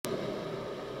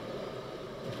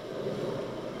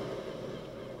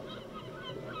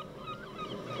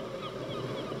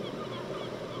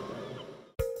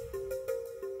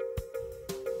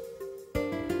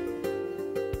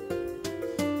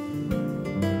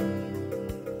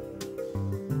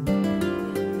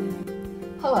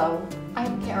Hello,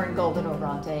 I'm Karen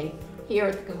Golden-Orante here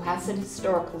at the Cohasset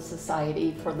Historical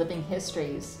Society for Living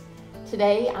Histories.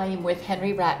 Today I am with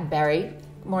Henry Rattenbury.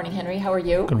 Good morning, Henry. How are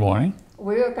you? Good morning.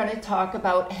 We're going to talk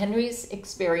about Henry's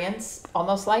experience,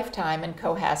 almost lifetime, in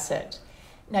Cohasset.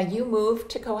 Now, you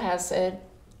moved to Cohasset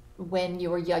when you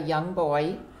were a young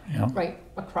boy, right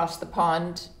across the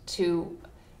pond to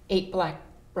 8 Black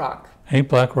Rock. 8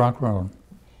 Black Rock Road.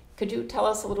 Could you tell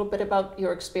us a little bit about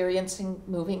your experience in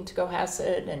moving to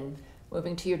Cohasset and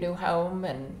moving to your new home?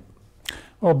 And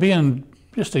well, being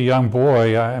just a young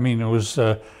boy, I mean, it was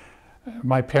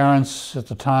my parents at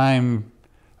the time.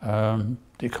 The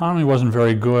economy wasn't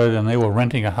very good, and they were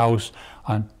renting a house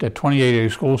at 2880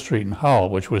 School Street in Hull,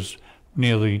 which was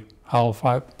near the Hull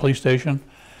police station.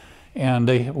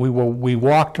 And we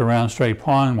walked around Straight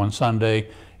Pond one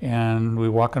Sunday, and we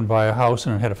were walking by a house,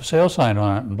 and it had a for sale sign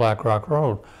on it in Black Rock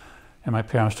Road. And my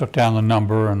parents took down the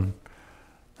number, and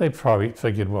they probably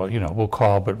figured, well, you know, we'll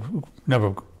call, but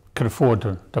never could afford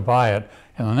to buy it.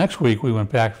 And the next week we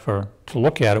went back to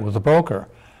look at it with a broker,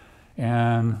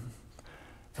 and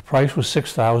the price was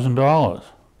 $6,000.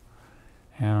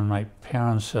 And my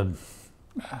parents said,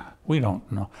 we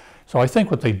don't know. So I think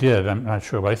what they did, I'm not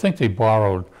sure, but I think they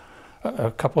borrowed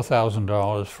a couple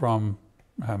 $1,000s from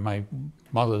my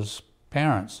mother's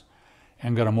parents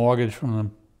and got a mortgage from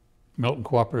the Milton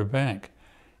Cooperative Bank,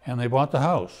 and they bought the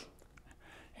house.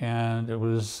 And that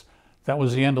was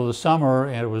the end of the summer,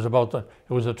 and it was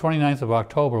the 29th of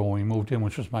October when we moved in,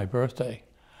 which was my birthday.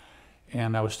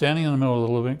 And I was standing in the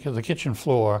middle of the kitchen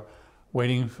floor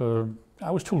waiting for, I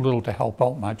was too little to help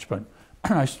out much, but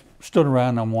I stood around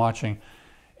and I'm watching,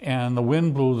 and the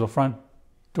wind blew the front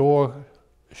door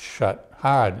shut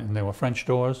hard, and there were French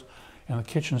doors, and the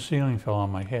kitchen ceiling fell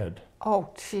on my head. oh,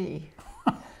 gee.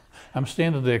 I'm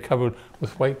standing there covered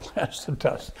with white plaster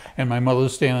dust, and my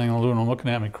mother's standing in the living room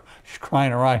looking at me. She's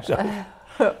crying her eyes out.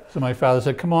 So my father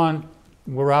said, come on,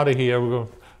 we're out of here.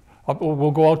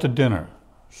 We'll go out to dinner.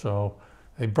 So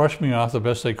they brushed me off the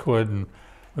best they could, and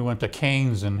we went to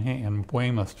Cane's in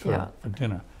Weymouth for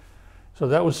dinner. So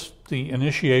that was the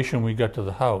initiation we got to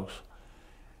the house.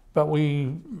 But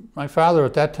my father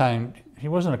at that time, he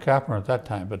wasn't a carpenter at that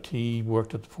time, but he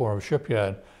worked at the Fort River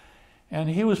Shipyard. And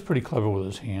he was pretty clever with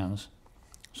his hands.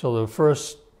 So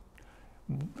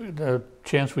the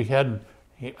chance we had,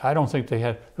 I don't think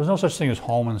there was no such thing as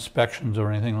home inspections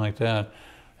or anything like that.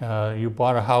 You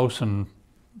bought a house, and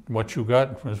what you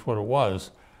got was what it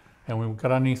was. And we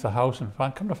got underneath the house, and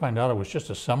come to find out it was just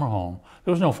a summer home.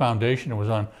 There was no foundation, it was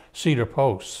on cedar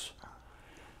posts.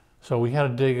 So we had to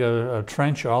dig a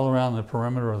trench all around the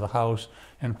perimeter of the house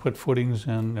and put footings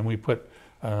in, and we put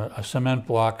a cement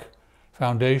block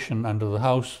foundation under the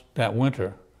house that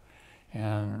winter.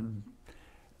 And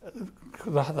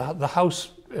the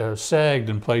house sagged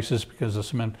in places because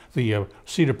the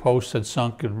cedar posts had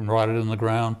sunk and rotted in the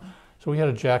ground. So we had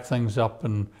to jack things up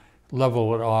and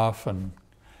level it off. And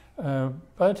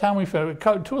by the time we finished,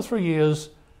 2 or 3 years,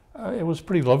 it was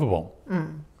pretty livable.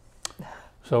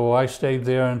 So I stayed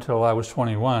there until I was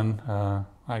 21.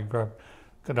 I got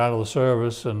out of the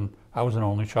service, and I was an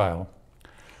only child.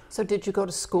 So did you go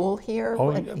to school here?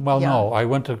 Oh, well, no. I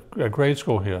went to grade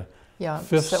school here. Yeah.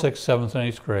 5th, 6th, 7th,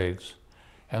 and 8th grades.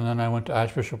 And then I went to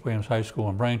Archbishop Williams High School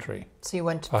in Braintree. So you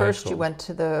went you went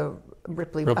to the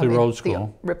Ripley Road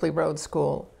School. Ripley Road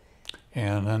School.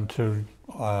 And then to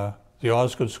the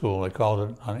Osgood School, they called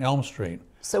it, on Elm Street.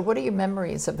 So what are your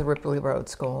memories of the Ripley Road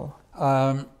School?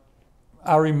 I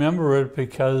remember it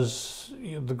because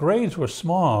the grades were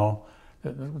small.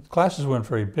 The classes weren't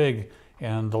very big.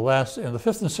 And the 5th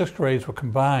and 6th grades were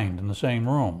combined in the same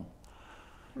room.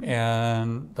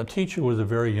 And the teacher was a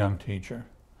very young teacher,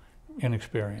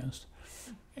 inexperienced.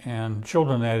 And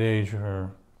children that age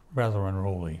are rather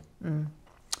unruly. And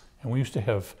we used to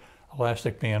have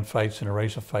elastic band fights and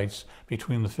eraser fights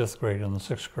between the 5th grade and the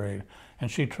 6th grade.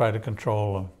 And she'd try to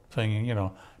control a thing, you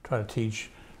know, try to teach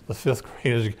the 5th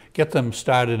graders, get them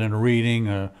started in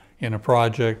reading in a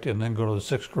project, and then go to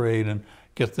the 6th grade and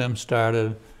get them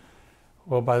started.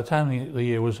 Well, by the time the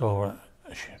year was over,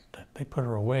 they put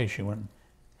her away. She went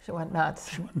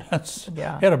nuts. She went nuts.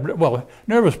 Yeah.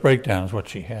 Nervous breakdown is what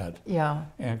she had. Yeah.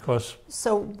 And of course.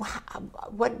 So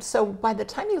So by the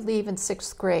time you leave in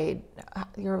 6th grade,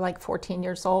 you're like 14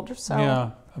 years old or so. Yeah,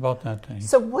 about that time.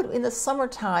 So what in the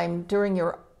summertime during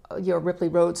your Ripley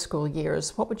Road School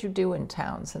years, what would you do in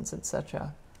town since it's such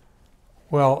a?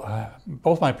 Well,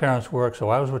 both my parents worked, so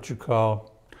I was what you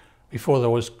call, before there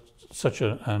was such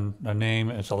a name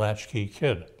as a latchkey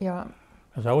kid. Yeah.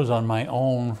 Because I was on my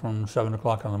own from 7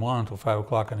 o'clock in the morning until 5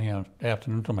 o'clock in the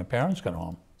afternoon until my parents got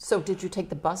home. So did you take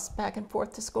the bus back and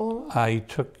forth to school? I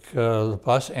took the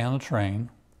bus and the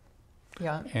train.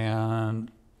 Yeah.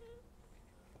 And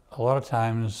a lot of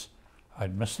times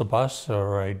I'd miss the bus,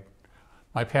 or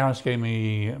my parents gave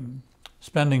me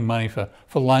spending money for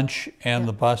lunch and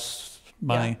the bus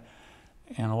money.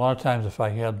 And a lot of times if I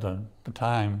had the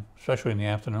time, especially in the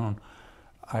afternoon,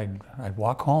 I'd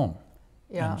walk home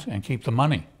and keep the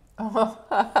money.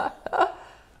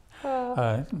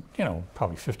 You know,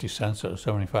 probably 50 cents or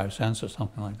 75 cents or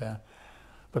something like that.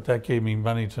 But that gave me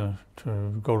money to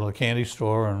go to the candy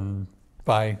store and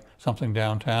buy something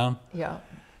downtown. Yeah.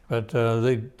 But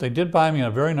they did buy me a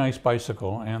very nice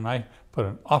bicycle, and I put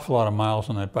an awful lot of miles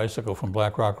on that bicycle from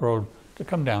Black Rock Road to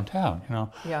come downtown, you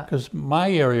know. Yeah. Because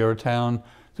my area of town,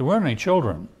 there weren't any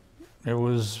children. It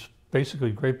was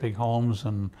basically great big homes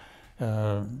and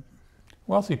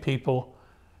wealthy people.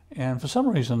 And for some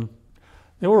reason,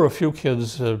 there were a few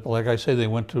kids, like I say, they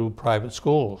went to private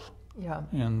schools. Yeah.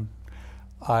 And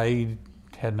I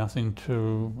had nothing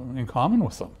in common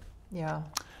with them. Yeah.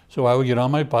 So I would get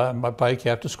on my bike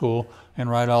after school and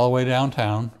ride all the way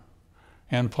downtown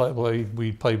and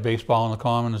we'd play baseball on the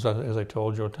common, as I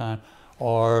told you at the time,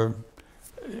 or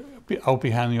out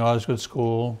behind the Osgood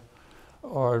School,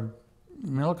 or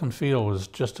Milliken Field was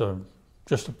just a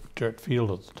dirt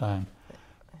field at the time.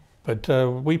 But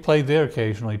we played there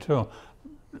occasionally too.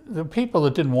 The people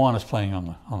that didn't want us playing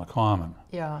on the common,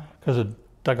 because it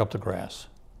dug up the grass.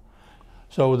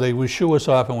 So they would shoo us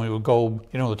off, and we would go.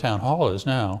 You know, the town hall is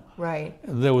now. Right.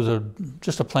 There was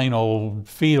just a plain old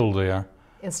field there.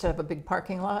 Instead of a big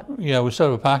parking lot. Yeah, instead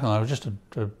of a parking lot, it was just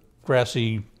a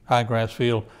grassy, high grass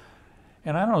field.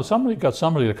 And I don't know, somebody got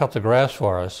somebody to cut the grass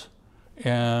for us,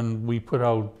 and we put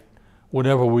out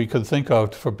whatever we could think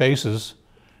of for bases.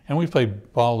 And we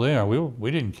played ball there.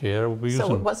 We didn't care.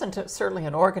 So it wasn't certainly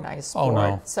an organized sport. Oh,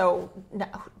 no. So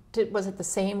was it the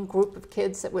same group of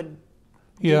kids that would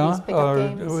do yeah, these pickup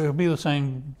games? It would be the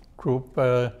same group.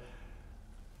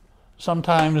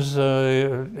 Sometimes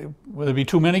there'd be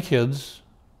too many kids,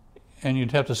 and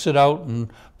you'd have to sit out and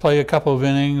play a couple of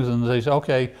innings, and they'd say,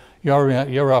 okay,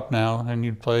 you're up now, and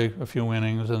you'd play a few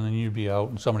innings, and then you'd be out,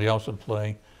 and somebody else would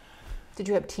play. Did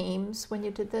you have teams when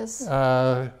you did this?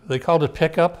 They called it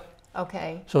pickup.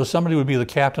 Okay. So somebody would be the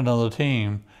captain of the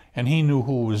team, and he knew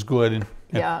who was good and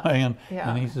playing.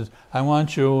 And he says, I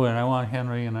want you, and I want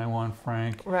Henry, and I want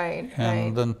Frank. Right,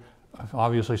 and then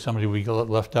obviously somebody would get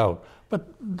left out. But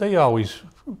they always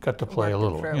got to play a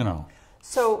little, you know.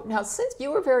 So now, since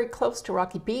you were very close to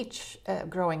Rocky Beach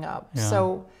growing up,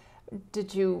 so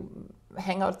did you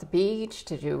hang out at the beach?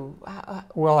 Did you?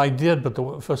 Well, I did,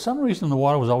 but for some reason the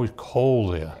water was always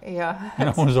cold there. Yeah. And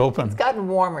it was open. It's gotten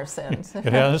warmer since. It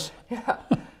has? Yeah.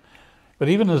 But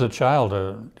even as a child,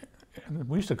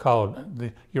 we used to call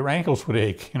it, your ankles would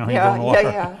ache, you know, you go in water.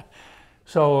 Yeah.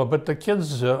 So, but the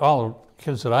kids, all the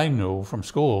kids that I knew from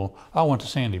school, all went to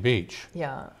Sandy Beach.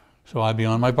 Yeah. So I'd be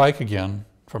on my bike again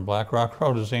from Black Rock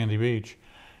Road to Sandy Beach.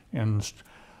 And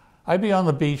I'd be on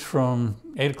the beach from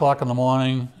 8 o'clock in the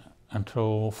morning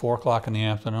until 4 o'clock in the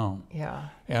afternoon. Yeah.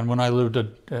 And when I lived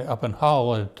up in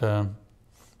Hull, it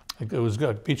was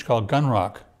a beach called Gun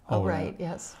Rock. Oh, right,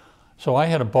 yes. So I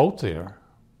had a boat there,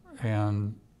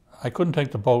 and I couldn't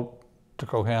take the boat to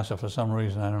Cohasset for some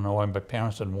reason. I don't know why, my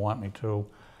parents didn't want me to.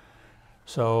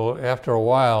 So after a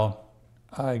while,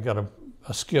 I got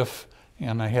a skiff,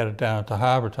 and I had it down at the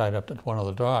harbor, tied up at one of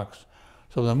the docks.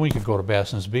 So then we could go to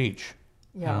Bassins Beach,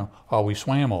 you know, or we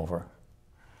swam over.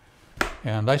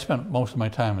 And I spent most of my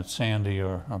time at Sandy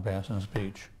or Bassins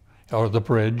Beach, or the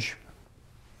bridge.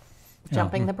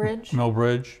 Jumping the bridge? No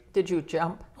bridge. Did you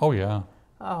jump? Oh, yeah.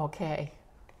 Oh, okay.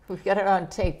 We've got it on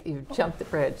tape. You jumped the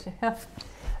bridge.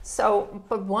 So,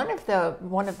 but one of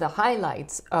the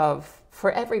highlights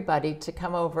for everybody to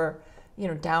come over, you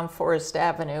know, down Forest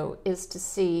Avenue is to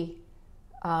see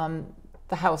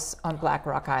the house on Black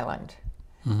Rock Island.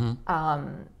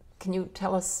 Mm-hmm. Can you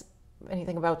tell us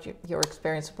anything about your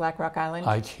experience with Black Rock Island?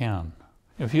 I can.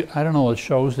 I don't know if it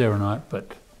shows there or not,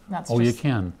 but you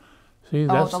can. See,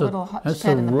 that's the little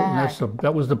shed in the back.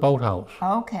 That was the boathouse.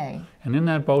 Okay. And in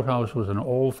that boathouse was an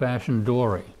old-fashioned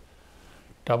dory,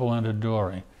 double-ended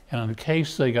dory. And in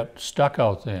case they got stuck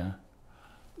out there,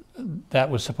 that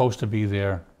was supposed to be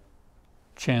their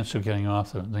chance of getting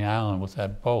off the island with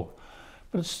that boat.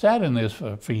 But it sat in there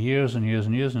for years and years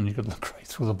and years, and you could look right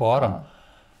through the bottom. Oh.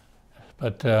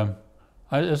 But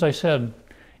as I said,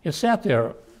 it sat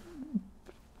there.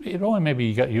 It only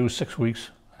maybe got used 6 weeks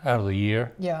out of the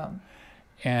year. Yeah.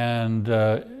 And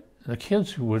the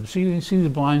kids would see the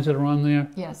blinds that are on there.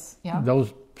 Yes. Yeah.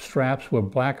 Those straps were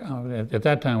black. At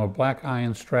that time, were black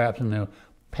iron straps, and there were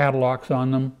padlocks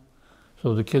on them.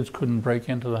 so the kids couldn't break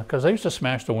into the, because they used to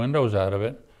smash the windows out of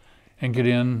it and get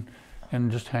in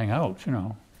and just hang out, you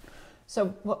know. So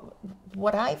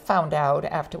what I found out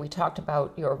after we talked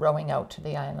about your rowing out to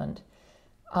the island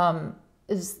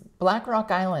is Black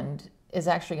Rock Island is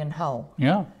actually in Hull.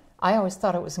 Yeah. I always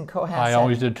thought it was in Cohasset. I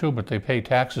always did too, but they pay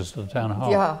taxes to the town of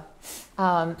Hull. Yeah.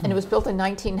 And it was built in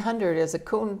 1900 as a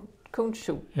coon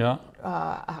shoot Yeah.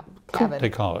 cabin. Coot, they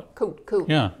call it. Coot.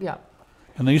 Yeah. Yeah.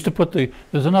 And they used to put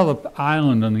there's another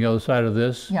island on the other side of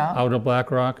this, Yeah. out of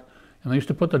Black Rock, and they used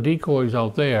to put the decoys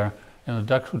out there, and the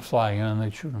ducks would fly in and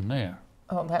they'd shoot them there.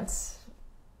 Oh, that's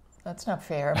not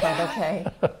fair, but okay.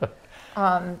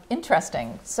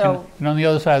 Interesting. So. And on the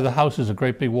other side of the house is a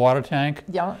great big water tank.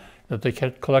 Yeah. That they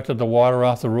collected the water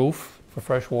off the roof for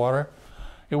fresh water.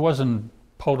 It wasn't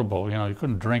potable, you know, you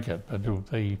couldn't drink it, but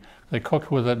they cooked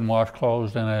with it and washed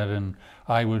clothes in it, and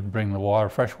I would bring the water,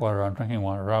 fresh water, drinking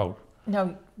water out.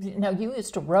 Now you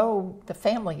used to row the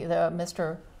family,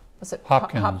 was it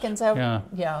Hopkins. Hopkins out? Yeah.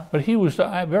 Yeah. But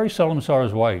I very seldom saw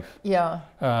his wife. Yeah.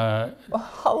 Well,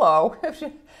 hello.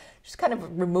 She's kind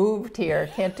of removed here.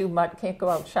 Can't do much. Can't go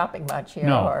out shopping much here.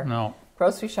 No.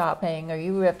 Grocery shopping, or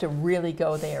you have to really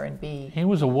go there and be. He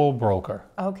was a wool broker.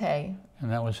 Okay.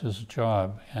 And that was his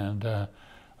job. And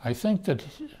I think that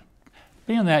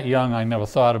being that young, I never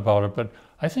thought about it, but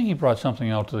I think he brought something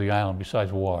out to the island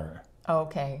besides water.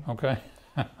 Okay. Okay.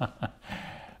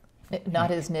 Not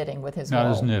his knitting with his Not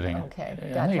wool. his knitting. Okay. I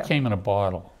Gotcha. think it came in a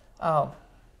bottle. Oh.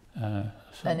 So,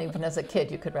 And even as a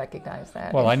kid, you could recognize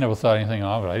that. well, I never thought anything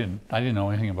of it. I didn't know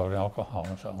anything about alcohol,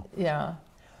 so. Yeah.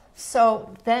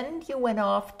 So then you went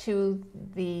off to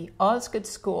the Osgood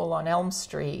School on Elm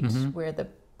Street, where the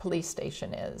police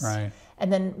station is. Right.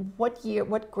 And then what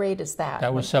grade is that?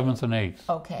 That was 7th and 8th.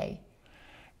 Okay.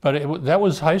 But that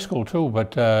was high school too,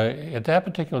 but at that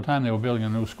particular time they were building a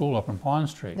new school up in Pond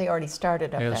Street. They already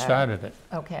started up They there. had started it.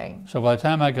 Okay. So by the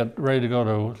time I got ready to go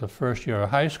to the first year of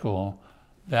high school,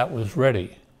 that was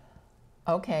ready.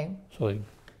 Okay. So they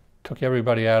took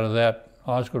everybody out of that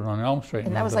Osgood on Elm Street.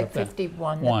 And that was moved it like up there.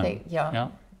 51. One. That they, yeah. Yeah.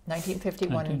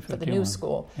 1951 for the new 1951.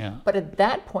 school. Yeah. But at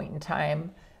that point in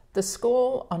time, the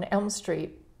school on Elm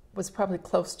Street was probably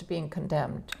close to being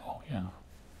condemned Oh, yeah.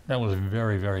 That was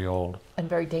very, very old and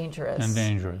very dangerous. and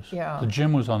dangerous. Yeah. The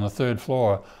gym was on the 3rd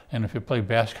floor, and if you played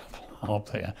basketball up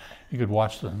there, you could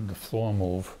watch the floor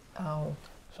move. Oh.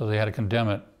 So they had to condemn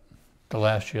it the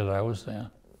last year that I was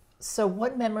there. So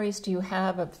what memories do you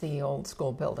have of the old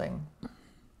school building?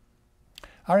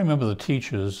 I remember the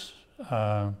teachers.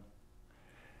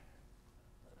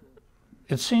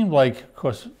 It seemed like, of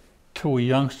course, to a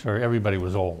youngster, everybody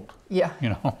was old. Yeah. You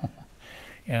know.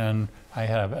 And I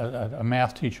had a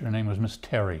math teacher, her name was Miss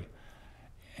Terry.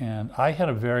 And I had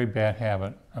a very bad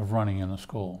habit of running in the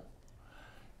school.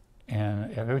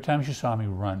 And every time she saw me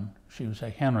run, she would say,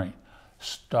 "Henry,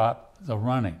 stop the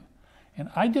running." And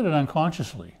I did it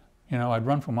unconsciously. You know, I'd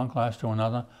run from one class to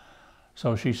another.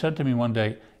 So she said to me one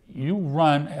day, "You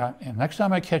run, and next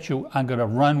time I catch you, I'm going to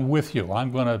run with you.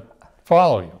 I'm going to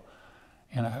follow you."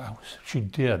 And she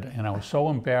did, and I was so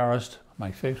embarrassed.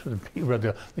 My face would be red.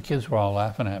 The kids were all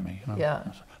laughing at me. You know? Yeah.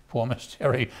 Poor Miss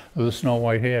Terry with the snow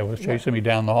white hair was chasing me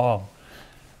down the hall.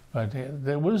 But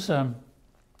there was,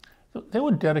 they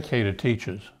were dedicated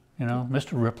teachers. You know,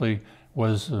 Mr. Ripley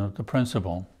was the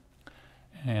principal,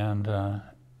 and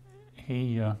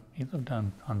he lived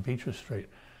on Beecher Street.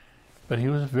 But he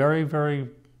was very, very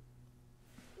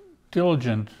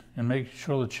diligent in making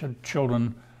sure the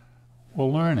children were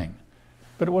learning.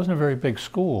 But it wasn't a very big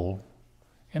school,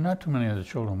 and not too many of the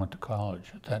children went to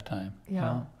college at that time. Yeah. You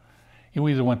know? You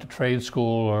either went to trade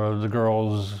school, or the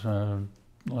girls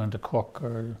learned to cook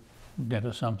or knit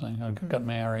or something, or got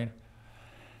married.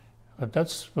 But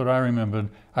that's what I remembered.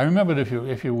 I remembered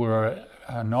if you were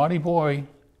a naughty boy,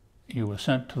 you were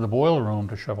sent to the boiler room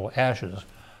to shovel ashes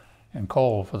and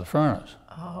coal for the furnace.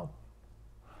 Oh.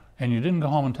 And you didn't go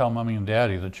home and tell Mommy and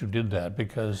Daddy that you did that,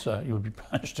 because you would be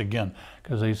punished again.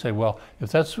 Because they'd say, well,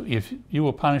 if you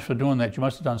were punished for doing that, you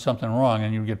must have done something wrong,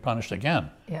 and you'd get punished again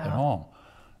at home.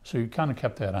 So you kind of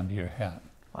kept that under your hat.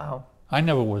 Wow. I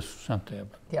never was sent there.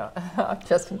 But. Yeah,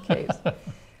 just in case.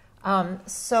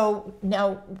 So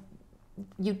now,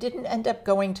 you didn't end up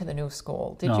going to the new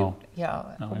school, did you?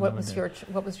 Yeah. No, what was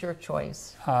your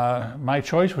choice? My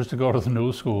choice was to go to the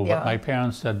new school, Yeah. but my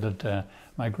parents said that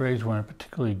my grades weren't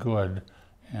particularly good,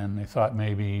 and they thought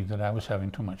maybe that I was having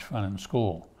too much fun in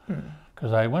school.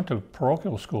 Because I went to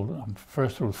parochial school,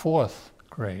 1st through 4th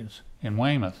grades in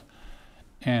Weymouth,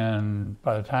 and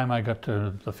by the time I got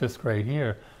to the 5th grade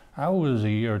here, I was a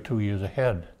year or 2 years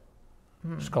ahead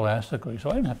scholastically, so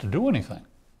I didn't have to do anything.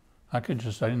 I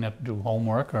didn't have to do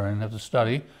homework, or I didn't have to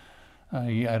study.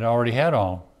 I'd already had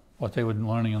all what they were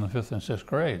learning in the 5th and 6th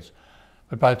grades.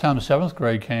 But by the time the 7th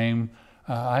grade came,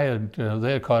 they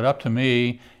had caught up to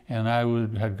me, and I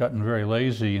had gotten very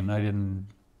lazy, and I didn't,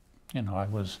 I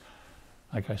was,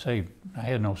 like I say, I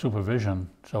had no supervision,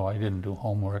 so I didn't do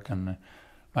homework, and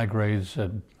my grades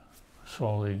had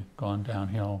slowly gone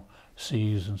downhill,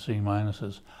 C's and C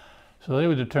minuses. So they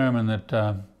were determined that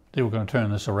they were going to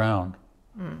turn this around.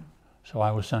 Mm. So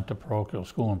I was sent to parochial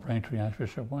school in Braintree,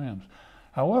 Archbishop Williams.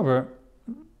 However,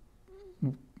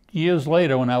 years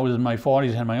later, when I was in my 40s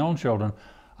and had my own children,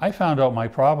 I found out my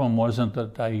problem wasn't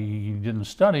that I didn't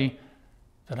study,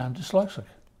 that I'm dyslexic.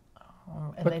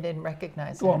 Oh, and they didn't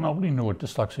recognize it. Well, nobody knew what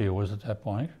dyslexia was at that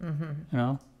point.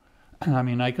 Mm-hmm. I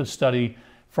mean, I could study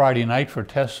Friday night for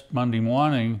test Monday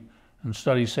morning and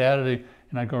study Saturday,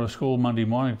 and I'd go to school Monday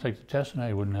morning to take the test, and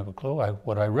I wouldn't have a clue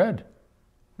what I read.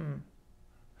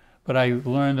 But I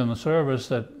learned in the service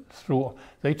that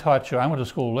they taught you, I went to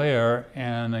school there,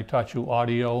 and they taught you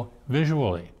audio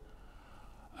visually.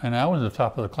 And I was at the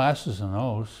top of the classes in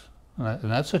in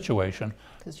that situation.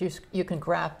 Because you can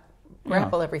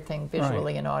grapple everything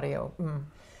visually and audio.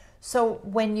 So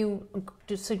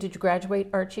did you graduate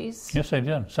Archie's? Yes, I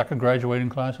did. Second graduating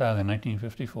class out in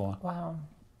 1954. Wow.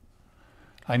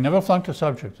 I never flunked a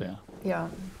subject there. Yeah.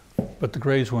 But the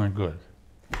grades weren't good.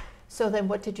 So then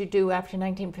what did you do after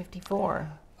 1954?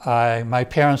 My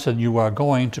parents said, you are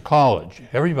going to college.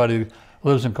 Everybody who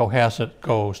lives in Cohasset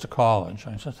goes to college.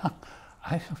 I said,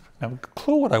 I have no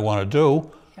clue what I want to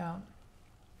do. Yeah.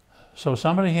 So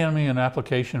somebody handed me an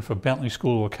application for Bentley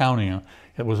School of Accounting.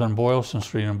 It was on Boylston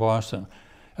Street in Boston.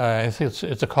 I think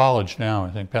it's a college now, I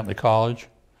think, Bentley College.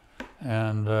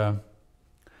 And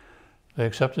they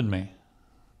accepted me.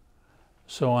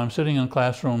 So I'm sitting in the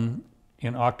classroom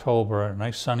in October, a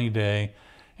nice sunny day,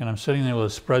 and I'm sitting there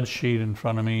with a spreadsheet in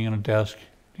front of me and a desk,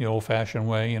 the old-fashioned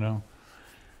way, and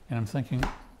I'm thinking,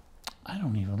 I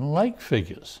don't even like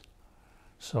figures.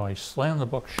 So I slammed the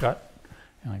book shut,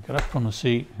 and I got up from the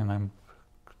seat, and the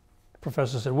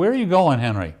professor said, where are you going,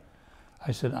 Henry?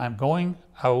 I said, I'm going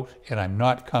out, and I'm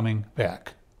not coming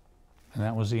back. And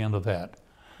that was the end of that.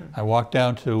 I walked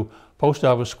down to Post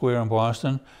Office Square in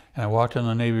Boston, and I walked in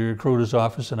the Navy recruiter's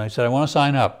office, and I said, I want to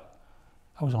sign up.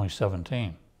 I was only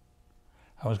 17.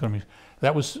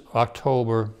 That was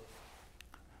October,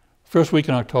 first week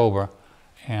in October,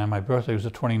 and my birthday was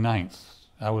the 29th.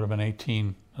 I would have been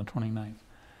 18 the 29th.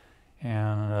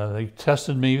 And they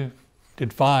tested me,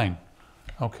 did fine.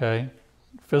 Okay,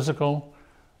 physical,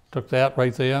 took that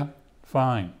right there,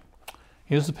 fine.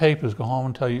 Here's the papers, go home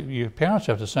and tell you, your parents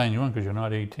have to sign you in because you're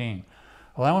not 18.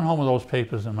 Well, I went home with those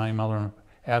papers and my mother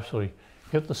absolutely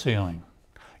hit the ceiling.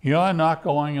 You're not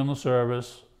going in the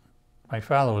service. My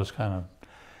father was kind of,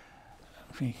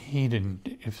 he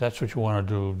didn't, if that's what you want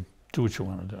to do, do what you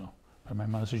want to do. But my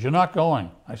mother says, you're not going.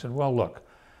 I said, well, look,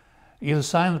 either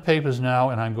sign the papers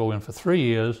now and I go in for 3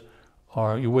 years,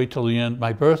 or you wait till the end,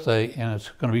 my birthday, and it's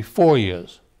going to be 4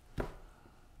 years.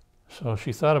 So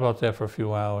she thought about that for a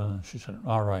few hours, and she said,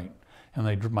 all right.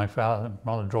 And my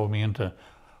mother drove me into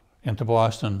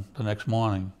Boston the next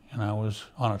morning, and I was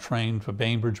on a train for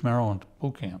Bainbridge, Maryland,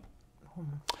 boot camp.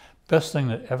 Best thing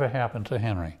that ever happened to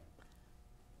Henry,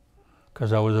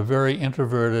 because I was a very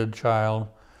introverted child.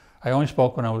 I only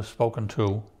spoke when I was spoken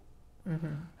to,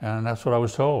 and that's what I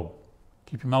was told.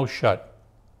 Keep your mouth shut.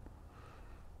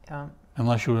 Yeah.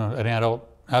 Unless an adult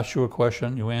asks you a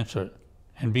question, you answer it,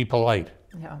 and be polite.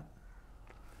 Yeah.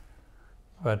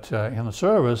 But in the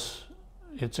service,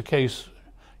 it's a case,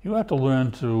 you have to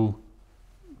learn to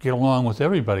get along with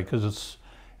everybody, because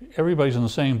everybody's in the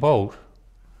same boat.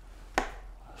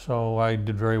 So I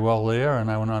did very well there, and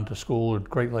I went on to school at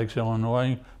Great Lakes,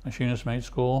 Illinois, machinist mate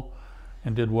school,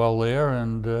 and did well there,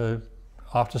 and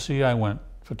off to sea I went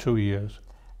for 2 years.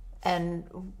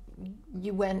 And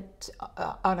you went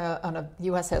on a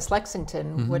USS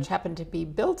Lexington, which happened to be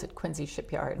built at Quincy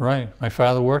Shipyard. Right. My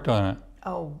father worked on it.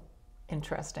 Oh,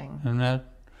 interesting.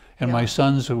 And my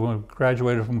sons who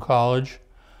graduated from college,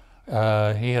 he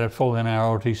had a full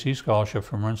NROTC scholarship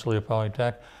from Rensselaer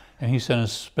Polytech, and he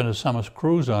spent a summer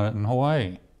cruise on it in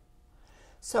Hawaii.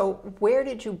 So where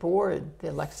did you board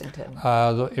the Lexington?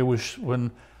 It was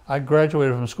when I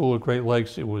graduated from school at Great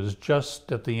Lakes. It was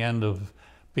just at the end of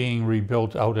being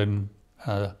rebuilt out in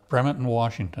Bremerton,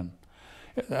 Washington.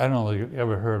 I don't know if you've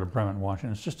ever heard of Bremerton,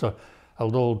 Washington. It's just a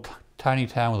little tiny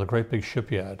town with a great big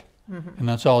shipyard. And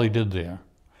that's all he did there,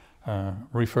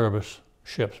 refurbish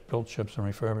ships, built ships and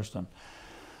refurbished them.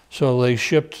 So they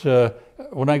shipped,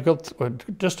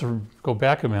 just to go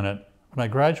back a minute, when I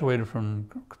graduated from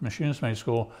machinist mate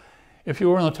school, if you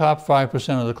were in the top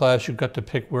 5% of the class, you got to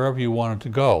pick wherever you wanted to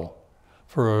go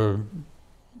for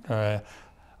do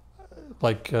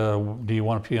you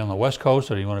want to be on the West Coast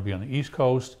or do you want to be on the East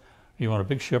Coast? Do you want a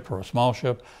big ship or a small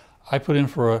ship? I put in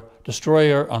for a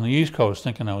destroyer on the East Coast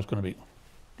thinking I was going to be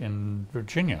in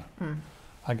Virginia.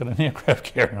 I got an aircraft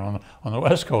carrier on the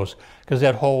West Coast because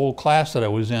that whole class that I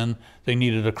was in, they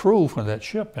needed a crew for that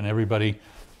ship, and everybody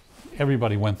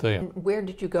went there. And where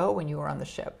did you go when you were on the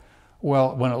ship?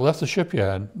 Well, when it left the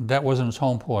shipyard, that wasn't its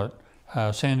home port.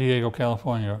 San Diego,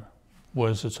 California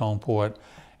was its home port,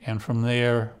 and from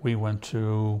there we went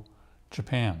to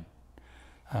Japan.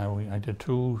 I did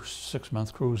 2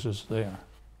 6-month cruises there.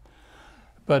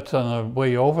 But on the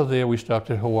way over there, we stopped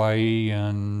at Hawaii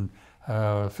and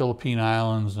Philippine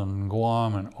Islands and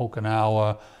Guam and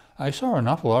Okinawa. I saw an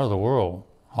awful lot of the world.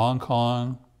 Hong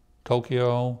Kong,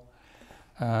 Tokyo.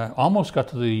 Almost got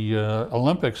to the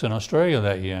Olympics in Australia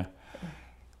that year.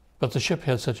 But the ship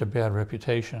had such a bad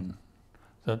reputation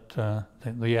that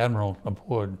the admiral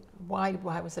aboard. Why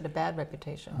was it a bad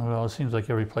reputation? Well, it seems like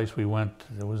every place we went,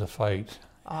 there was a fight.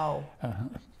 Oh.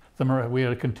 We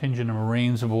had a contingent of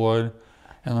Marines aboard,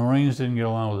 and the Marines didn't get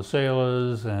along with the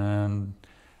sailors, and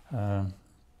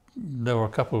there were a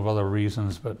couple of other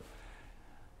reasons, but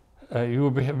you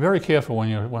were very careful when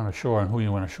you went ashore and who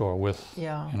you went ashore with.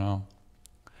 Yeah. You know.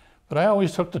 But I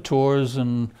always took the tours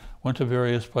and went to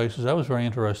various places. I was very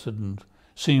interested in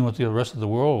seeing what the rest of the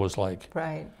world was like.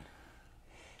 Right.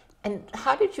 And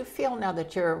how did you feel now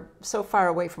that you're so far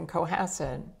away from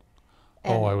Cohasset?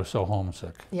 Oh, I was so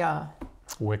homesick. Yeah.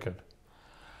 Wicked.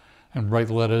 And write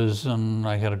letters, and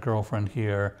I had a girlfriend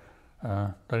here.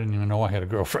 I didn't even know I had a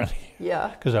girlfriend here. Yeah.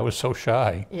 Because I was so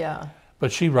shy. Yeah.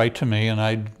 But she'd write to me, and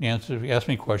I'd ask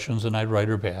me questions, and I'd write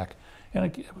her back. And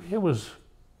it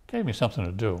gave me something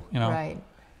to do, you know. Right.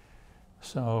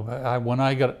 So when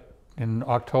I got in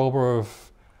October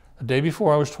of, the day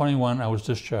before I was 21, I was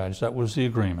discharged. That was the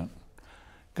agreement.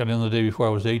 Got in the day before I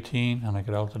was 18, and I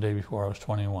got out the day before I was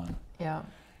 21. Yeah.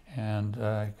 And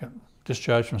I got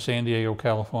discharged from San Diego,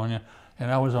 California,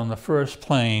 and I was on the first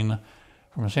plane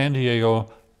from San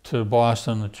Diego to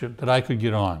Boston that I could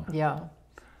get on. Yeah.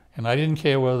 And I didn't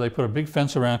care whether they put a big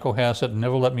fence around Cohasset and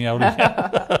never let me out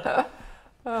again.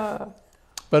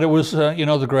 But it was,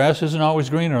 the grass isn't always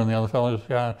greener on the other fellow's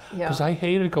yard. Because I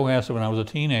hated Cohasset when I was a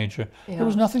teenager. Yeah. There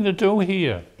was nothing to do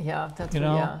here. Yeah, that's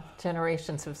yeah.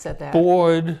 Generations have said that.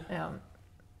 Bored. Yeah.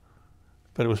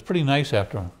 But it was pretty nice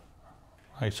after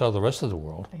I saw the rest of the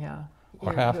world. Yeah.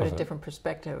 Or half of it. You had a different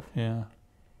perspective. Yeah.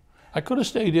 I could have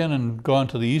stayed in and gone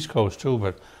to the East Coast too,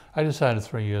 but I decided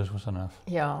 3 years was enough.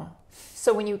 Yeah.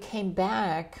 So when you came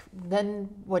back, then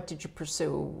what did you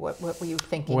pursue? What were you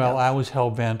thinking Well, of? I was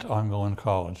hell-bent on going to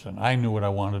college, and I knew what I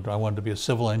wanted. I wanted to be a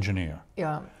civil engineer.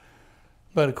 Yeah.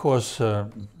 But of course,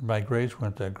 my grades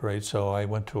weren't that great, so I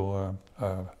went to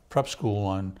a prep school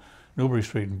on Newbury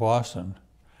Street in Boston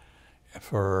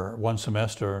for 1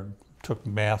 semester, took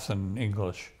math and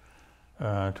English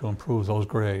to improve those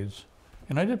grades.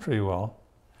 And I did pretty well.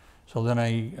 So then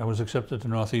I was accepted to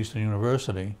Northeastern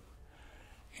University.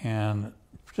 And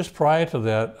just prior to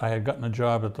that, I had gotten a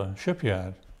job at the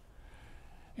shipyard.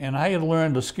 And I had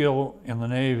learned a skill in the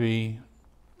Navy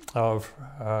of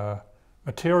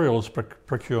materials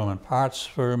procurement, parts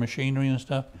for machinery and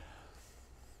stuff.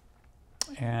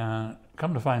 And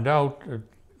come to find out,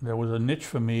 there was a niche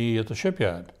for me at the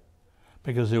shipyard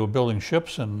because they were building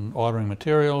ships and ordering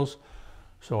materials.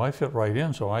 So I fit right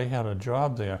in, so I had a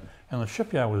job there. And the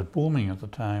shipyard was booming at the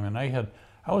time, and I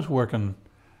was working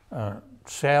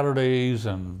Saturdays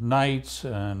and nights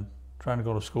and trying to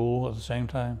go to school at the same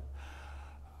time.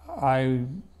 I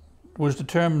was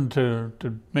determined to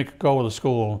make a go of the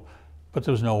school, but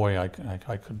there was no way I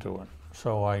could do it.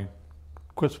 So I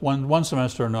quit one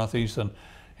semester in Northeastern,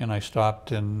 and I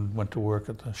stopped and went to work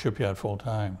at the shipyard full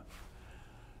time.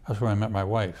 That's where I met my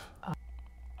wife.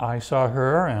 I saw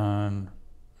her, and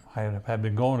I had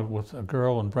been going with a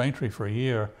girl in Braintree for a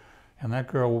year, and that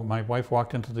girl, my wife,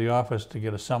 walked into the office to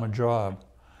get a summer job.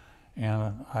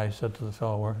 And I said to the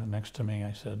fellow working next to me,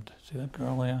 I said, see that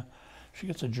girl there? She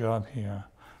gets a job here.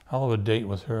 I'll have a date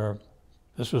with her.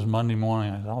 This was Monday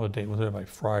morning. I said, I'll have a date with her by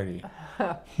Friday.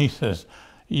 He says,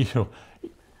 you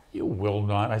will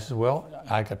not. I said, well,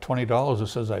 I got $20 that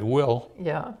says I will.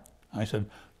 Yeah. I said,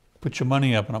 put your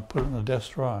money up and I'll put it in the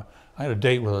desk drawer. I had a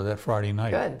date with her that Friday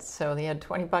night. Good. So they had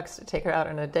 $20 to take her out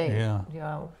on a date. Yeah.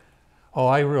 Yeah. Oh,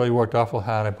 I really worked awful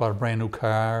hard. I bought a brand new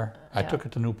car. I took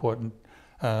it to Newport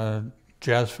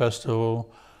Jazz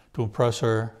Festival to impress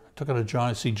her. I took her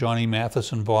to see Johnny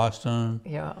Mathis in Boston.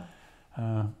 Yeah.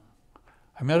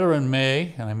 I met her in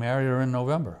May and I married her in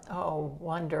November. Oh,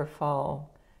 wonderful.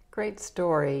 Great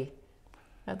story.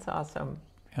 That's awesome.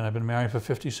 And I've been married for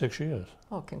 56 years.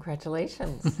 Oh,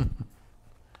 congratulations.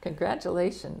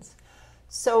 Congratulations.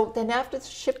 So then after the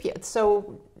shipyard,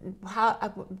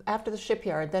 after the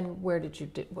shipyard, then where did you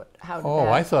do, how did that?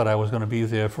 I thought I was going to be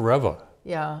there forever.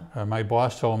 Yeah. My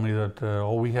boss told me that,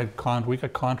 we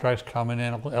got contracts coming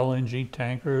in, LNG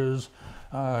tankers,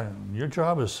 your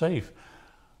job is safe.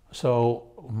 So,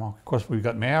 of course, we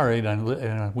got married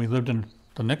and we lived in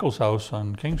the Nichols house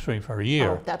on King Street for a year.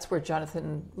 Oh, that's where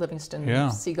Jonathan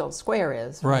Livingston Seagull Square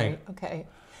is, right? Okay.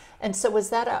 And so was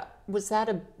that a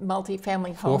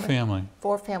multi-family home? 4 family.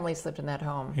 4 families lived in that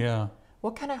home. Yeah.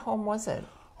 What kind of home was it?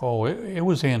 Oh, it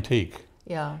was antique.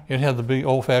 Yeah. It had the big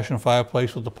old-fashioned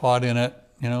fireplace with the pot in it,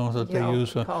 that they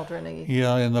use. Cauldron-y.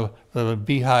 Yeah, and the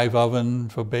beehive oven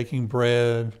for baking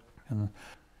bread. And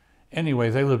anyway,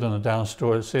 they lived in the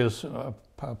downstairs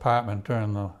apartment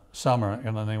during the summer,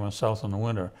 and then they went south in the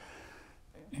winter.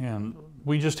 And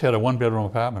we just had a 1-bedroom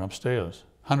apartment upstairs,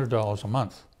 $100 a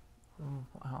month. Oh,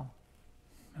 wow.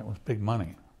 That was big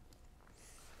money.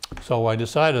 So I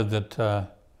decided that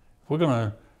if we're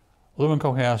going to live in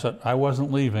Cohasset, I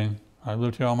wasn't leaving. I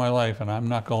lived here all my life, and I'm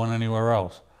not going anywhere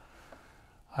else.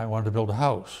 I wanted to build a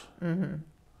house. Mm-hmm.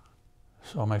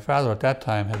 So my father at that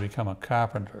time had become a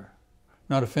carpenter.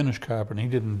 Not a finished carpenter, he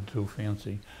didn't do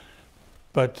fancy,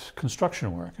 but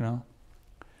construction work,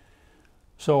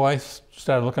 So I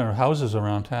started looking at houses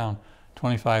around town,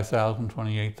 25,000,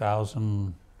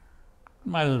 28,000,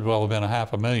 might as well have been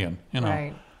 $500,000,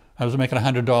 Right. I was making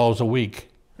 $100 a week.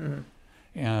 Mm-hmm.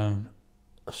 And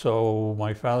so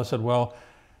my father said, well,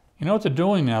 you know what they're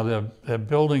doing now? They're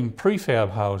building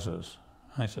prefab houses.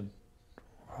 I said,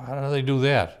 how do they do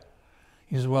that?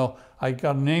 He said, well, I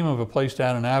got a name of a place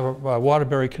down in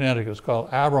Waterbury, Connecticut. It's called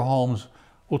Abra Homes.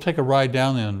 We'll take a ride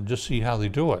down there and just see how they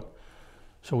do it.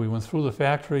 So we went through the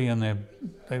factory, and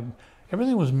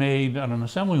everything was made on an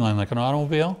assembly line like an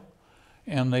automobile.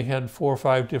 And they had 4 or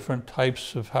 5 different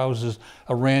types of houses,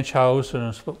 a ranch house and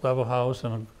a split-level house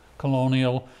and a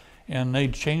colonial. And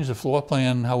they'd change the floor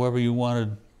plan however you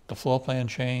wanted the floor plan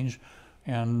changed.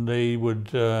 And they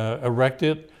would erect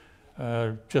it,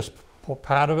 just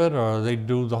part of it, or they'd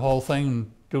do the whole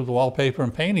thing, do the wallpaper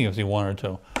and painting if they wanted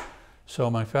to. So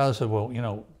my father said, well,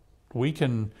 we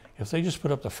can, if they just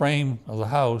put up the frame of the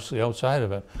house, the outside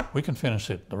of it, we can finish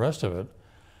it, the rest of it.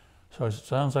 So it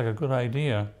sounds like a good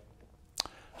idea.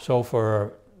 So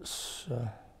for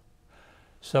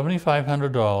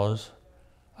 $7,500,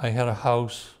 I had a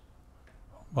house,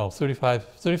 well,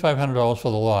 $3,500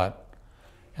 for the lot,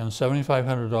 and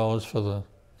 $7,500 for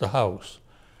the house.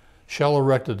 Shell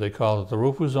erected, they called it. The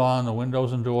roof was on, the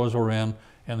windows and doors were in,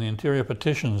 and the interior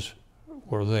partitions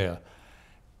were there.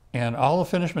 And all the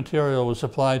finished material was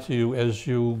supplied to you as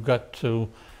you got to,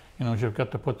 you've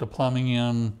got to put the plumbing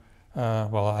in.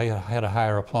 Well, I had to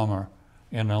hire a plumber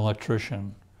and an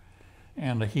electrician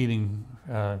and a heating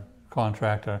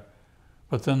contractor.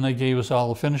 But then they gave us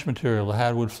all the finished material. The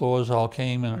hardwood floors all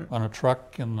came in, on a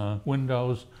truck, and the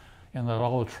windows, and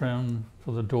all the trim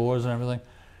for the doors and everything.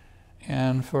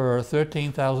 And for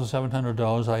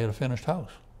 $13,700, I had a finished house.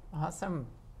 Awesome.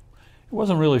 It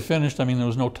wasn't really finished. I mean, there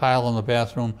was no tile on the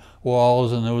bathroom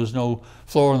walls, and there was no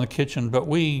floor in the kitchen, but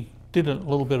we did it a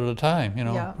little bit at a time,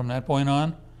 from that point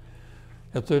on.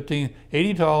 At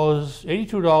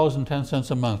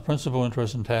 $82.10 a month, principal,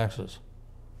 interest, and taxes.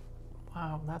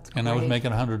 Wow, that's great. And I was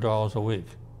making $100 a week.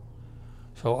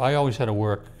 So I always had to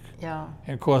work. Yeah.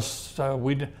 And of course, I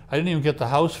didn't even get the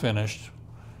house finished.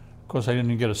 Of course, I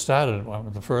didn't even get it started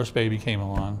when the first baby came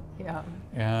along. Yeah.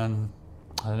 And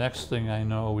the next thing I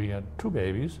know, we had 2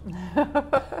 babies.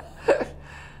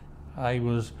 I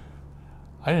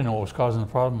didn't know what was causing the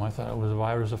problem. I thought it was a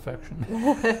virus infection.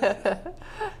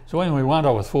 So anyway, we wound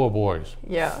up with 4 boys.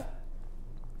 Yeah.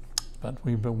 But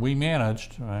we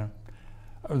managed.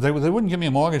 They wouldn't give me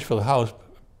a mortgage for the house.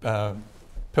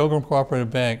 Pilgrim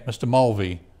Cooperative Bank, Mr.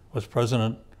 Mulvey was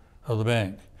president of the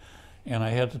bank. And I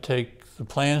had to take the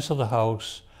plans of the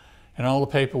house and all the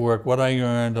paperwork, what I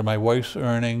earned and my wife's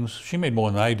earnings. She made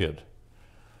more than I did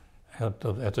at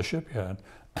the shipyard.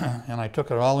 And I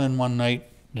took it all in one night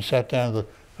and sat down at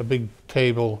a big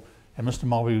table, and Mr.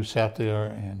 Mulvey sat there,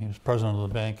 and he was president of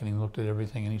the bank, and he looked at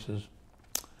everything, and he says,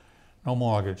 no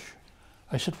mortgage.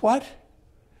 I said, what?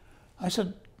 I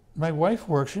said, my wife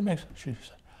works, she said,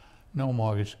 no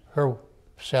mortgage. Her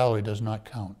salary does not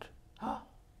count.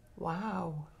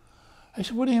 Wow. I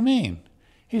said, what do you mean?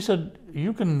 He said,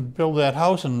 you can build that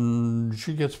house and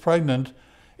she gets pregnant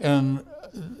and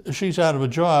she's out of a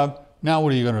job. Now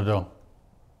what are you going to do?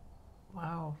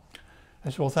 Wow. I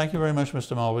said, well, thank you very much,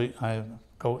 Mr. Mulvey. I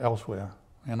go elsewhere.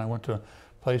 And I went to a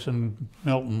place in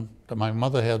Milton that my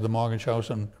mother had the mortgage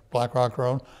house, and Black Rock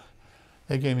Road.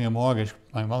 They gave me a mortgage.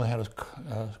 My mother had a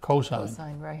cosign.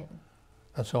 Cosign, right.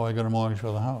 That's how I got a mortgage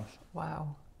for the house.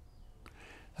 Wow.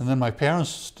 And then my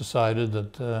parents decided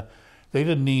that they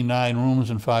didn't need 9 rooms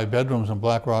and 5 bedrooms on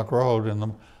Black Rock Road, and the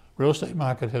real estate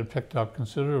market had picked up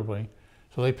considerably.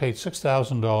 So they paid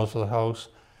 $6,000 for the house.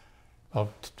 I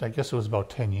guess it was about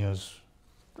 10 years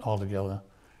altogether.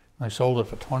 And I sold it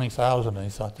for $20,000, and they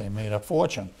thought they made a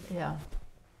fortune. Yeah.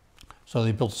 So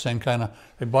they built the same kind of,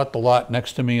 they bought the lot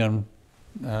next to me on,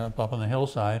 up on the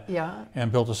hillside. Yeah.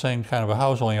 And built the same kind of a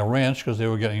house, only a ranch, because they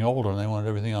were getting older and they wanted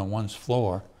everything on one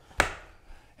floor.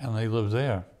 And they lived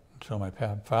there until my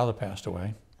father passed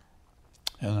away.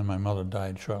 And then my mother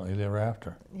died shortly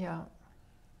thereafter. Yeah.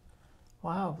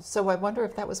 Wow. So I wonder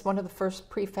if that was one of the first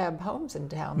prefab homes in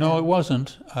town. No, then. it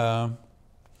wasn't.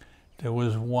 There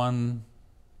was one.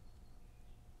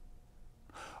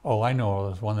 Oh, I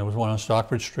know. There was one on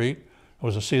Stockbridge Street. It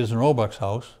was a Sears and Roebuck's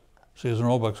house, Sears and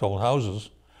Roebuck's old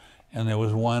houses, and there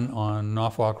was one on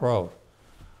Norfolk Road.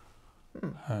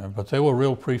 But they were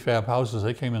real prefab houses.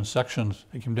 They came in sections.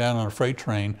 They came down on a freight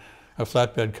train, a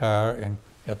flatbed car, and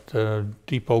at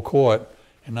Depot Court,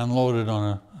 and unloaded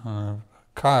on a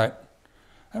cart.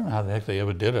 I don't know how the heck they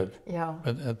ever did it. Yeah.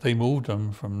 But they moved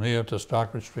them from there to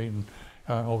Stockbridge Street and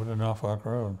over to Norfolk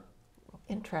Road.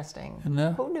 Interesting. And,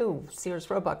 who knew Sears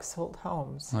Roebuck sold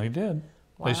homes? They did.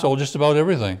 Wow. They sold just about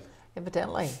everything.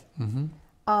 Evidently. Mm-hmm.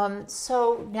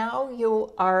 So now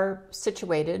you are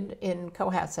situated in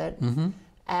Cohasset, Mm-hmm.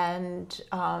 and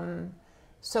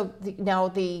so now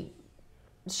the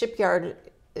shipyard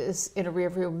is in a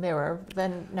rearview mirror.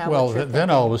 Then now. Well, what you're then thinking-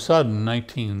 all of a sudden,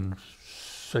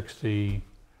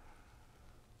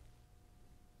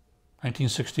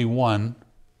 1961,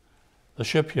 the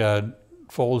shipyard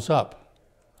folds up.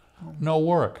 No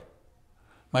work.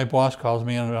 My boss calls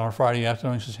me on a Friday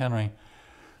afternoon and says, "Henry,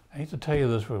 I hate to tell you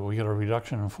this, but we got a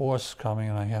reduction in force coming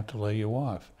and I have to lay you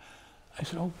off." I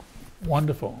said, "Oh,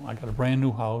 wonderful. I got a brand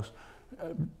new house,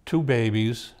 2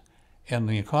 babies, and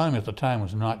the economy at the time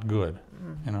was not good,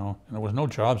 you know, and there was no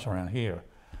jobs around here."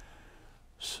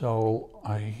 So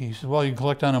he said, "Well, you can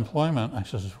collect unemployment." I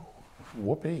says,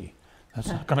 "Whoopee, that's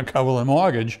not going to cover the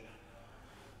mortgage."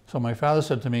 So my father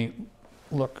said to me,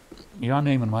 "Look, your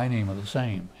name and my name are the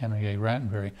same, Henry A.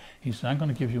 Rattenbury." He said, "I'm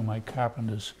going to give you my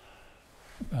carpenter's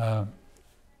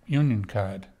union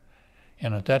card."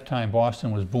 And at that time,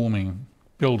 Boston was booming,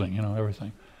 building, you know,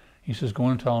 everything. He says, "Go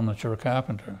and tell them that you're a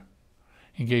carpenter."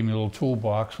 He gave me a little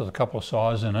toolbox with a couple of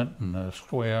saws in it and a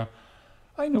square.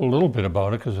 I knew a little bit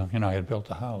about it because, you know, I had built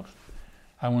the house.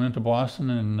 I went into Boston,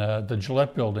 and the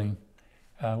Gillette building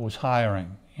was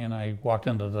hiring. And I walked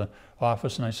into the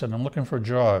office and I said, "I'm looking for a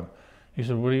job." He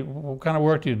said, what kind of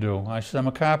work do you do?" I said, "I'm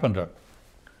a carpenter."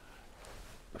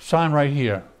 "Sign right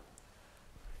here."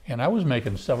 And I was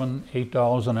making $7,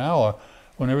 $8 an hour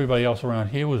when everybody else around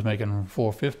here was making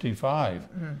 $4.55.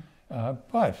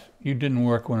 But you didn't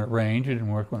work when it rained, you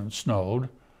didn't work when it snowed.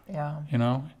 Yeah. You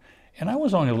know? And I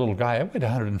was only a little guy. I weighed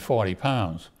 140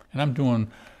 pounds. And I'm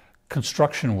doing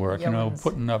construction work, you know,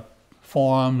 putting up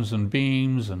forms and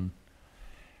beams. And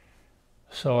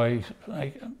so I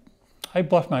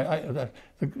bluffed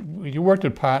you worked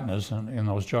at partners in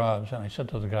those jobs. And I said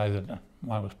to the guy that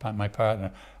was my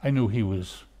partner, I knew he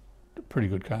was a pretty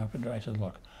good carpenter. I said,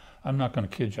 "Look, I'm not going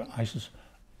to kid you." I says,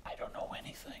 "I don't know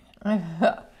anything."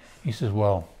 He says,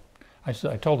 "Well," I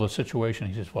told the situation.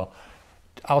 He says, "Well,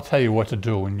 I'll tell you what to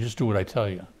do, and you just do what I tell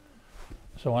you."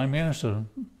 So I managed to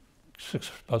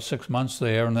about 6 months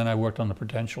there, and then I worked on the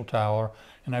Prudential Tower,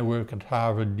 and I worked at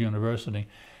Harvard University.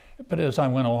 But as I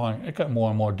went along, it got more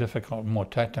and more difficult, more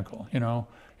technical, you know.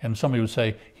 And somebody would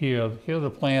say, here are the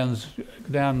plans, go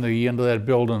down the end of that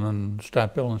building and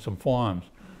start building some forms."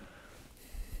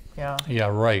 Yeah. Yeah,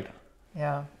 right.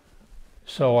 Yeah.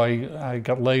 So I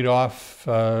got laid off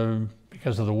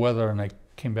because of the weather, and I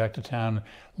came back to town.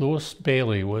 Louis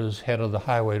Bailey was head of the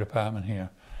highway department here.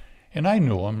 And I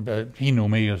knew him, but he knew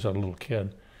me as a little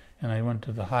kid. And I went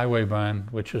to the highway barn,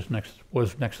 which was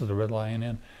next to the Red Lion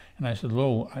Inn. And I said,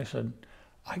 "Lou," I said,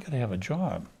 "I got to have a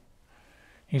job."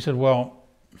 He said, "Well,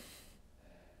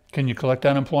 can you collect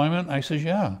unemployment?" I said,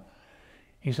 "Yeah."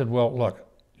 He said, "Well, look,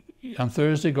 on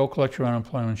Thursday, go collect your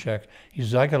unemployment check." He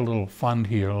says, "I got a little fund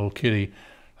here, a little kitty,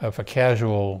 for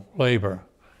casual labor."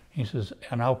 He says,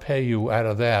 "And I'll pay you out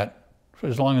of that for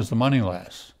as long as the money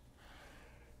lasts."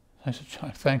 I said, I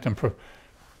thanked him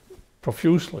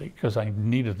profusely because I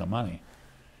needed the money.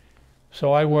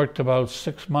 So I worked about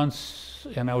 6 months,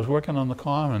 and I was working on the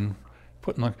common,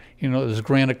 putting there's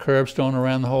granite curbstone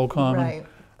around the whole common. Right.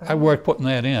 I worked putting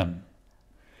that in.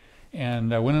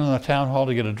 And I went into the town hall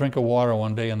to get a drink of water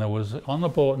one day, and there was, on the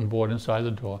bulletin board inside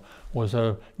the door, was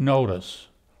a notice,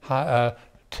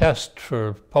 test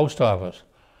for post office.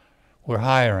 We're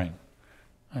hiring.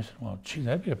 I said, well, gee,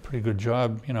 that'd be a pretty good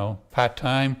job, you know,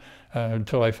 part-time,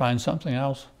 until I find something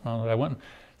else. Well, I went,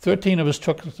 13 of us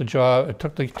took the job,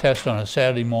 took the test on a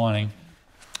Saturday morning.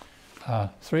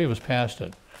 3 of us passed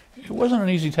it. It wasn't an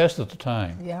easy test at the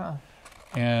time. Yeah.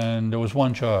 And there was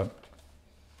one job.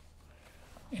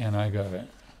 And I got it.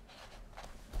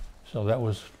 So that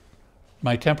was,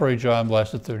 my temporary job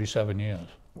lasted 37 years.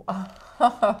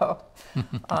 Oh,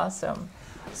 awesome.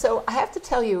 So I have to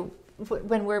tell you,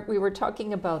 when we were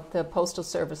talking about the Postal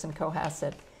Service in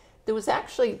Cohasset, there was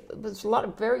a lot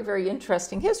of very, very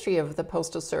interesting history of the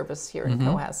Postal Service here in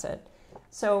Cohasset.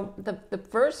 So the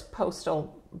first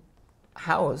postal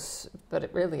house, but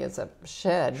it really is a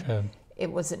shed. It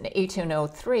was in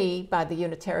 1803 by the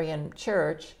Unitarian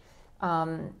Church.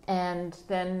 And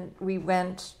then we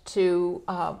went to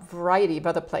a variety of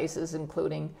other places,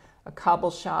 including a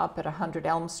cobble shop at 100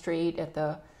 Elm Street, at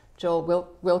the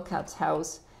Joel Wilcott's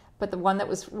house. But the one that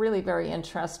was really very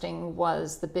interesting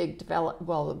was the big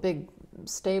the big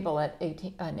stable in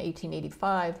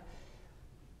 1885,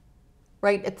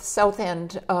 right at the south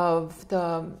end of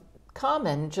the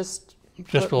Common, just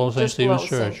below St. Stephen's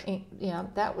Church. Yeah,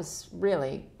 that was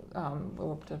really,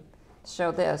 we'll have to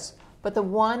show this. But the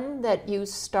one that you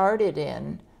started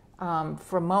in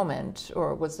for a moment,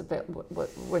 or was a bit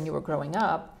when you were growing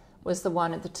up, was the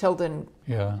one at the Tilden.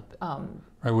 Yeah.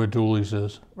 Right where Dooley's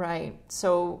is. Right.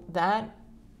 So that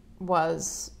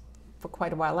was for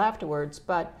quite a while afterwards,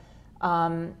 but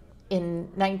that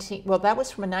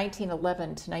was from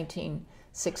 1911 to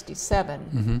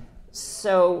 1967.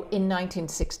 So in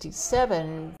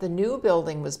 1967, the new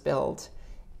building was built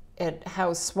at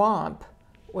House Swamp,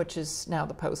 which is now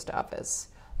the post office.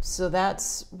 So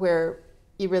that's where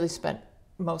you really spent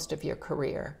most of your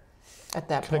career at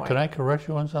that point. Can I correct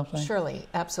you on something? Surely,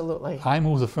 absolutely. I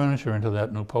moved the furniture into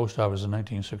that new post office in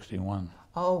 1961.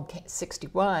 Oh, okay.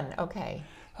 61, okay.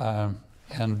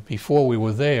 And before we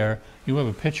were there, you have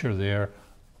a picture there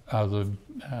of the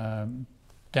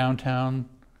downtown.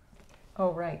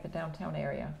 Oh, right, the downtown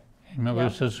area. Remember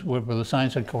it says where the sign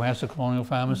said Cohasset Colonial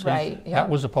Pharmacy? Right, yeah. That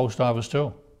was the post office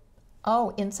too.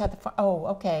 Oh, inside the, oh,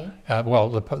 okay. Well,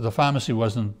 the pharmacy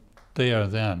wasn't there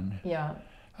then. Yeah.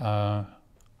 I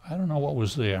don't know what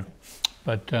was there,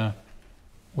 but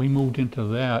we moved into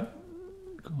that.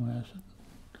 Cohasset.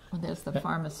 Well, there's the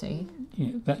pharmacy.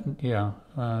 Yeah.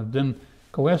 Then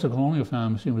Cohasset Colonial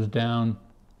Pharmacy was down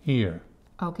here.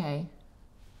 Okay.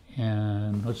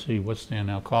 And let's see, what's there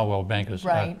now? Caldwell Bank is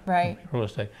right. real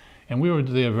estate. And we were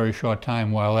there a very short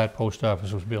time while that post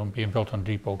office was being built on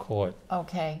Depot Court.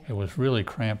 Okay. It was really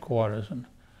cramped quarters, and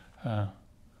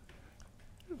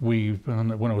when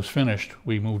it was finished,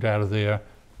 we moved out of there,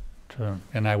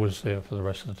 and I was there for the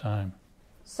rest of the time.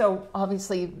 So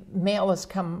obviously, mail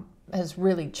has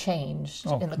really changed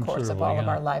in the course of all of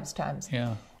our lifetimes.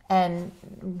 Yeah. And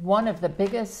one of the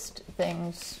biggest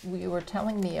things you were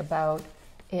telling me about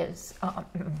is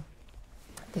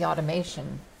the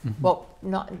automation. Well,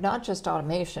 not just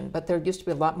automation, but there used to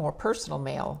be a lot more personal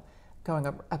mail going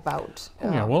about.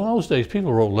 Yeah, well, in those days,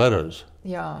 people wrote letters.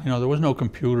 Yeah. You know, there was no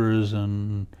computers,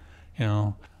 and, you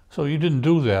know, so you didn't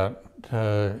do that.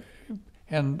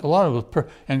 And a lot of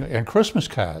and Christmas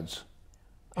cards,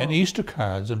 and Easter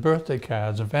cards, and birthday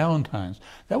cards, and Valentine's.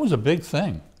 That was a big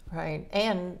thing. Right.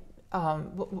 And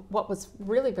what was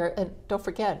really and don't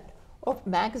forget,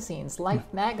 magazines, Life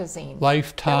magazine.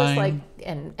 Lifetime. That was like,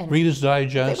 and Reader's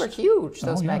Digest. They were huge,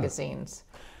 those magazines.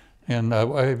 And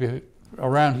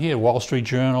around here, Wall Street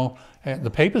Journal,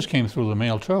 the papers came through the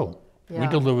mail too. Yeah. We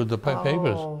delivered the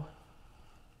papers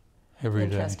every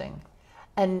day. Interesting.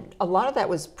 And a lot of that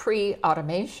was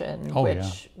pre-automation,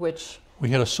 which we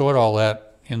had to sort all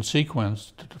that in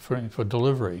sequence for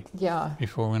delivery. Yeah.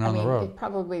 Before we went on the road. It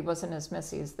probably wasn't as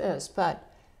messy as this, but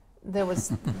there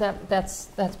was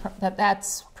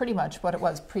that's pretty much what it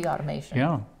was pre-automation.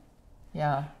 Yeah.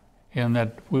 Yeah. And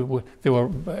that there were,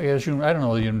 as you, I don't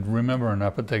know if you remember or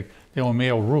not, but there were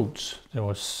mail routes. There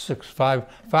were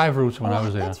five routes when I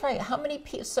was there. That's right. How many?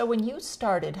 So when you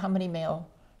started, how many mail?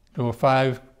 There were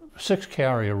 6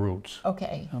 carrier routes.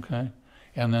 Okay. Okay.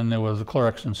 And then there was the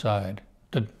clerks inside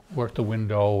that worked the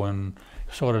window and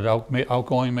sorted out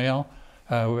outgoing mail.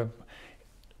 But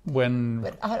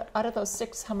out of those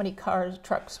 6, how many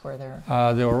trucks were there?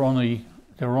 There were only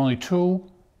 2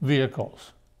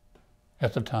 vehicles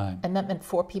at the time. And that meant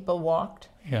 4 people walked?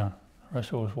 Yeah, the rest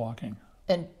of it was walking.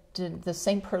 And did the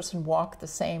same person walk the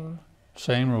same?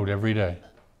 Same route every day.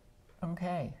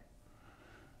 Okay.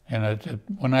 And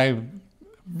when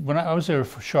I was there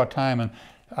for a short time, and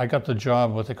I got the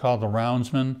job, what they call the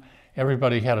roundsman.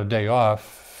 Everybody had a day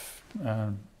off,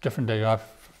 different day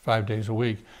off, 5 days a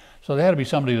week. So there had to be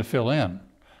somebody to fill in.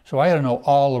 So I had to know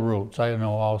all the routes. I had to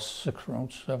know all 6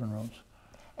 routes, 7 routes.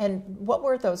 And what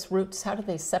were those routes? How did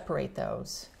they separate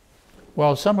those?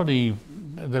 Well,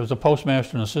 there was a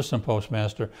postmaster and assistant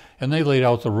postmaster, and they laid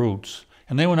out the routes.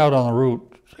 And they went out on the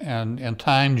route and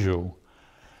timed you.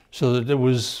 So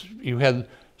that you had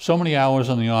so many hours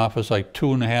in the office, like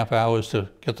 2.5 hours to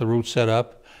get the route set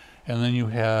up. And then you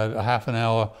had a half an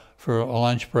hour for a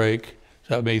lunch break. So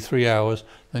that would be 3 hours.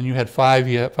 Then you had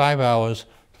 5 hours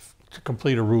to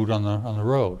complete a route on the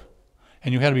road.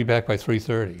 And you had to be back by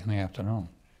 3:30 in the afternoon.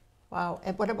 Wow.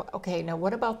 And what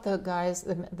about the guys,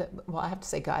 well, I have to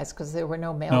say guys because there were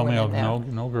no male women there.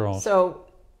 No girls. So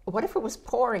what if it was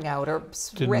pouring out or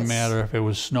Didn't matter if it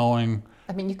was snowing.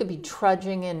 I mean, you could be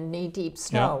trudging in knee-deep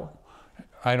snow. Yeah.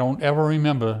 I don't ever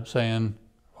remember saying,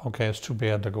 okay, it's too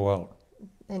bad to go out.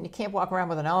 And you can't walk around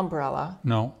with an umbrella.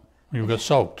 No, you got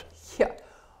soaked. Yeah.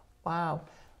 Wow.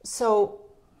 So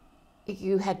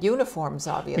you had uniforms,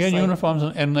 obviously. We had uniforms,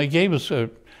 and they gave us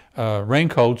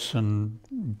raincoats and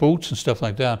boots and stuff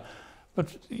like that.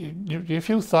 But if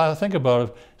you think about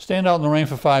it, stand out in the rain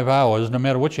for 5 hours, no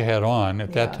matter what you had on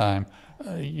at that time,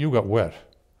 you got wet.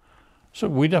 So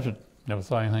we never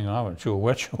thought anything of it. You were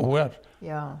wet, you were wet.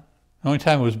 Yeah. The only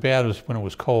time it was bad was when it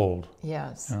was cold.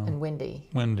 Yes, you know, and windy.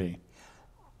 Windy.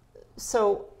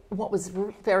 So what was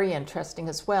very interesting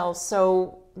as well,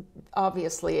 so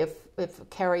obviously if a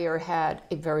carrier had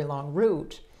a very long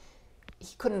route,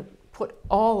 he couldn't put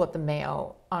all of the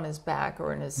mail on his back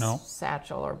or in his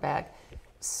satchel or bag.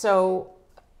 So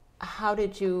how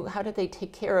did they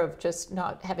take care of just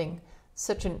not having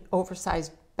such an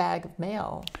oversized bag of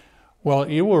mail? Well,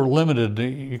 you were limited.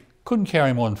 You couldn't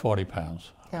carry more than 40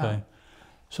 pounds. Okay? Yeah.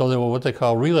 So there were what they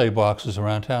call relay boxes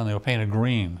around town. They were painted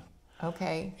green.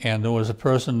 Okay. And there was a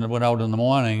person that went out in the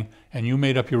morning, and you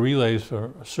made up your relays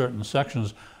for certain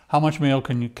sections. How much mail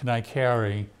can I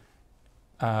carry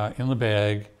in the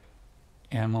bag?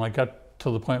 And when I got to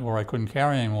the point where I couldn't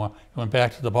carry anymore, I went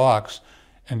back to the box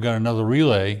and got another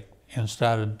relay and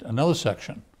started another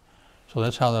section. So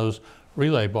that's how those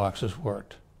relay boxes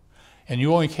worked. And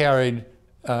you only carried,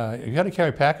 you had to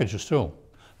carry packages too,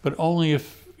 but only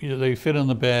if they fit in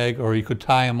the bag or you could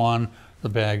tie them on the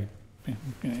bag,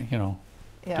 to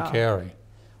carry.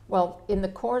 Well, in the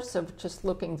course of just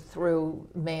looking through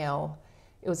mail,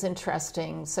 it was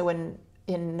interesting. So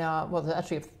well, there's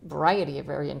actually a variety of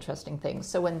very interesting things.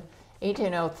 So in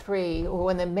 1803,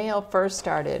 when the mail first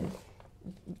started,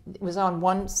 it was on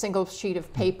one single sheet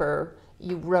of paper.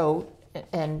 You wrote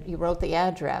the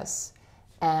address,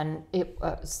 and it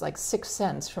was like 6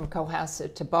 cents from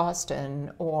Cohasset to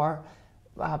Boston, or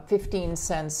 15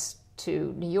 cents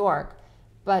to New York.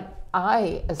 But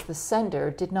I, as the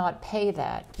sender, did not pay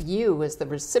that. You, as the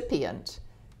recipient,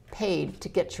 paid to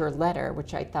get your letter,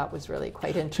 which I thought was really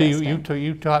quite interesting. So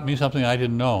you taught me something I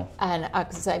didn't know. And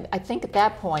because I think at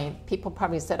that point, people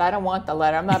probably said, I don't want the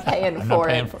letter, I'm not paying for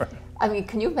it. I mean,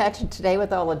 can you imagine today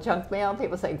with all the junk mail?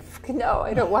 People say, no,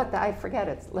 I don't want that, I forget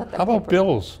it. Let that How about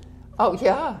bills? Oh,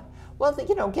 yeah. Well,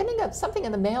 getting something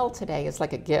in the mail today is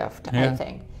like a gift, I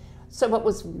think. So what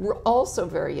was also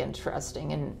very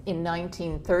interesting, in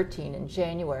 1913, in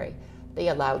January, they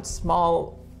allowed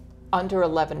small, under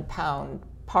 11-pound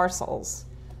parcels.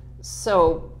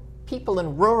 So people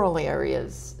in rural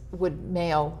areas would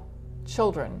mail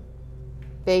children,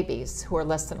 babies who are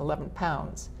less than 11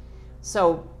 pounds.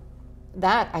 So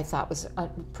that I thought was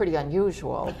pretty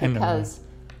unusual, because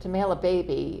to mail a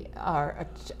baby or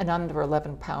an under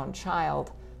 11-pound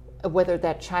child, whether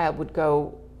that child would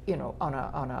go, on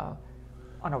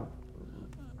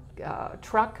a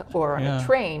truck or on a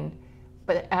train,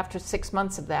 but after 6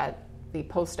 months of that, the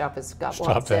post office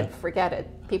said, forget it.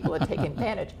 People are taking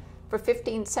advantage. For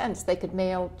 15 cents, they could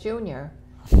mail Junior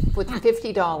with a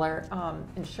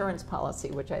 $50 insurance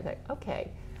policy, which I think,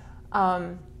 okay.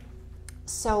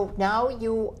 So now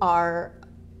you are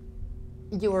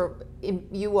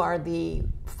the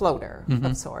floater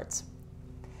of sorts,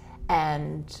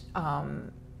 and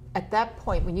at that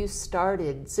point, when you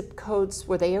started, zip codes,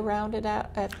 were they around at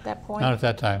that point? Not at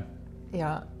that time.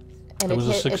 Yeah. And it was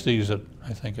the 60s that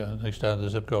I think they started the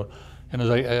zip code. And as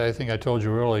I think I told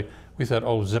you earlier, we thought,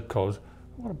 oh, zip codes,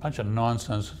 what a bunch of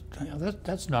nonsense.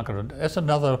 That's not going to, that's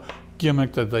another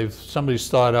gimmick that somebody's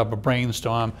thought up, a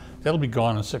brainstorm. That'll be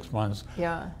gone in 6 months.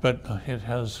 Yeah. But it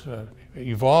has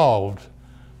evolved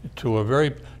to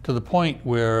the point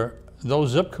where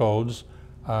those zip codes,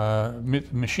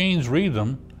 machines read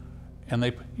them,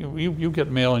 and you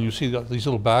get mail and you see these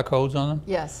little barcodes on them.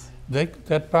 Yes.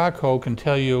 That barcode can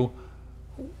tell you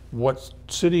what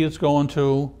city it's going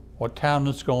to, what town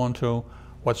it's going to,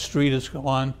 what street it's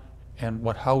on, and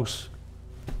what house.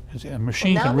 A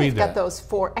machine can read that. Now they've got those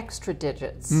 4 extra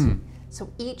digits. So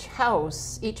each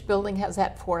house, each building has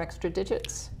that 4 extra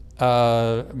digits.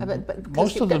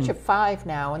 Because you've got your 5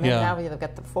 now, and then now you've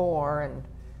got the 4. And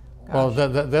well,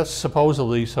 that's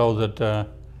supposedly so that,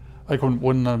 like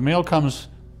when the mail comes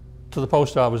to the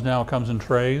post office now, it comes in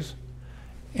trays,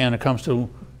 and it comes to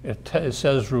it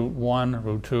says Route 1,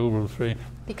 Route 2, Route 3.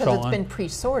 Because so it's been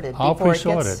pre-sorted. All before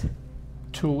pre-sorted.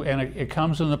 And it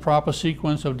comes in the proper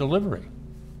sequence of delivery.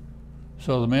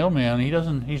 So the mailman,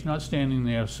 he's not standing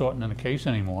there sorting in a case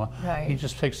anymore. Right. He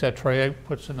just takes that tray,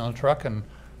 puts it in the truck, and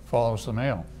follows the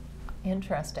mail.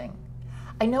 Interesting.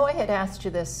 I know I had asked you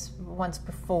this once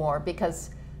before, because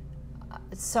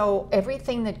so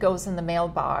everything that goes in the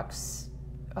mailbox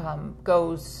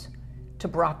goes to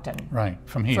Brockton. Right,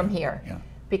 from here. From here. Yeah.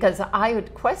 Because I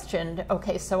had questioned,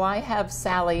 okay, so I have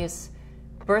Sally's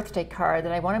birthday card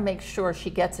and I want to make sure she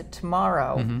gets it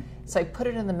tomorrow. So I put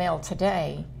it in the mail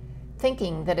today,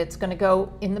 thinking that it's going to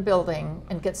go in the building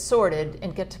and get sorted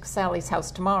and get to Sally's house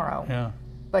tomorrow. Yeah.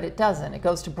 But it doesn't. It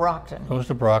goes to Brockton. It goes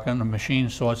to Brockton. The machine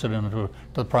sorts it into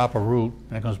the proper route,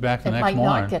 and it goes back the next morning. It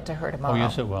might not get to her tomorrow. Oh,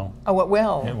 yes, it will. Oh, it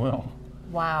will? It will.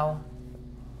 Wow.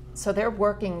 So they're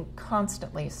working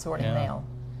constantly sorting mail.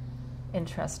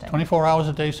 Interesting. 24 hours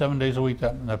a day, 7 days a week,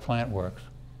 that plant works.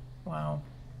 Wow.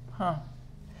 Huh.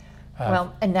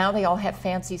 Well, and now they all have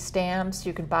fancy stamps.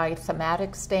 You can buy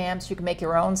thematic stamps. You can make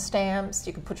your own stamps.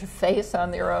 You can put your face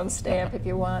on your own stamp if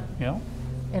you want. Yeah.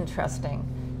 Interesting.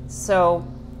 So,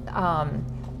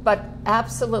 but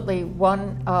absolutely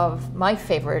one of my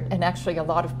favorite, and actually a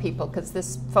lot of people, because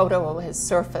this photo has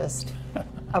surfaced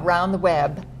around the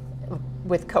web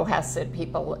with Cohasset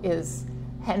people, is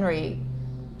Henry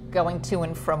going to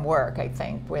and from work, I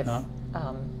think, with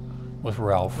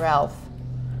Ralph. Ralph,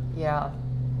 yeah.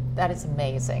 That is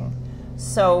amazing.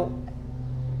 So,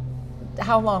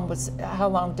 how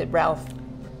long did Ralph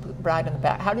ride in the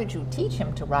back? How did you teach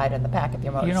him to ride in the back of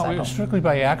your motorcycle? You know, it was strictly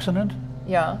by accident.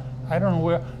 Yeah. I don't know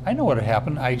where. I know what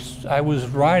happened. I was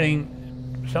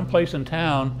riding someplace in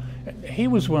town. He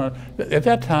was at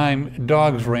that time,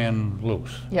 dogs ran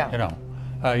loose. Yeah. You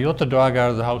know, you let the dog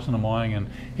out of the house in the morning, and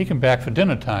he came back for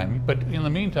dinner time. But in the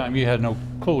meantime, you had no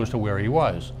clue as to where he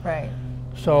was. Right.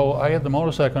 So I had the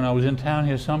motorcycle, and I was in town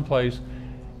here someplace,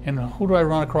 and who do I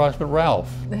run across but Ralph?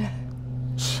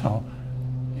 So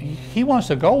he wants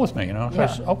to go with me, you know. So I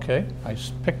said, okay. I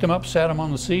picked him up, sat him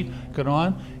on the seat, got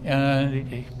on, and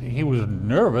he was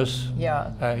nervous.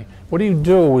 Yeah. What he'd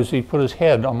do was he'd put his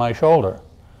head on my shoulder,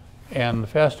 and the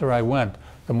faster I went,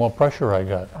 the more pressure I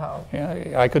got. Oh.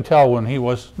 I could tell when he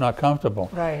was not comfortable.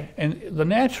 Right. And the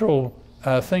natural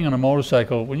thing on a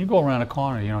motorcycle, when you go around a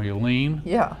corner, you know, you lean.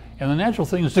 Yeah. And the natural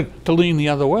thing is to lean the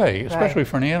other way, especially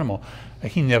for an animal.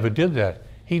 He never did that.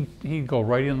 He'd go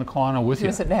right in the corner with you. He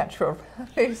was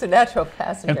a natural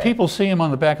passenger. And people see him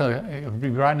on the back of be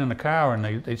riding in the car,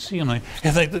 and they see him, and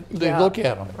they look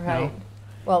at him. Right. You know?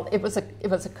 Well, it was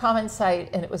a common sight,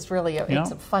 and it was really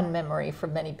it's a fun memory for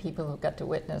many people who got to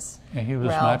witness. And he was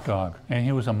Ralph. a smart dog, and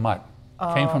he was a mutt.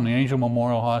 Came from the Angel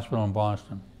Memorial Hospital in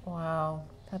Boston. Wow,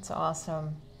 that's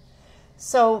awesome.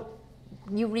 So,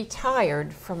 you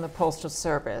retired from the Postal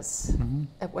Service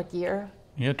at what year?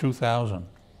 Year 2000.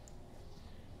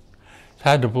 It's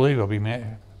hard to believe I'll be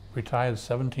retired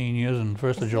 17 years on the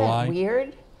 1st of July. Isn't that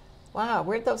weird? Wow,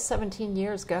 where'd those 17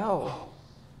 years go?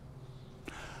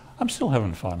 I'm still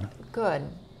having fun. Good,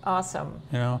 awesome.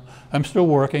 You know, I'm still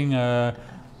working, not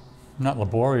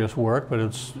laborious work, but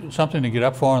it's something to get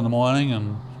up for in the morning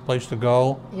and a place to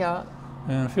go. Yeah.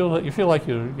 And you feel like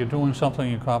you're doing something,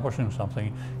 you're accomplishing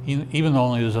something, even though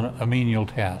only there's a menial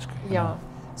task. Yeah.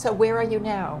 So where are you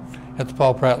now? At the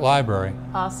Paul Pratt Library.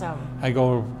 Awesome. I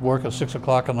go to work at 6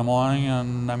 o'clock in the morning,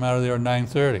 and I'm out of there at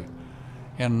 9:30.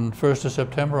 And 1st of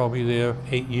September, I'll be there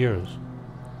 8 years.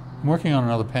 I'm working on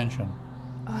another pension.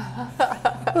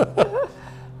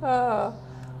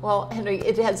 Well, Henry,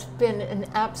 it has been an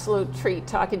absolute treat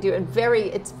talking to you, and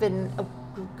it's been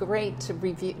great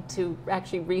to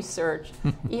actually research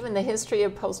even the history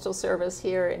of Postal Service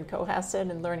here in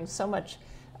Cohasset, and learning so much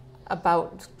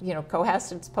about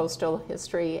Cohasset's postal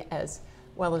history as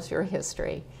well as your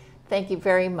history. Thank you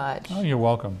very much. Oh, you're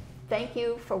welcome. Thank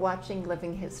you for watching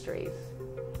Living Histories.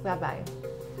 Bye-bye.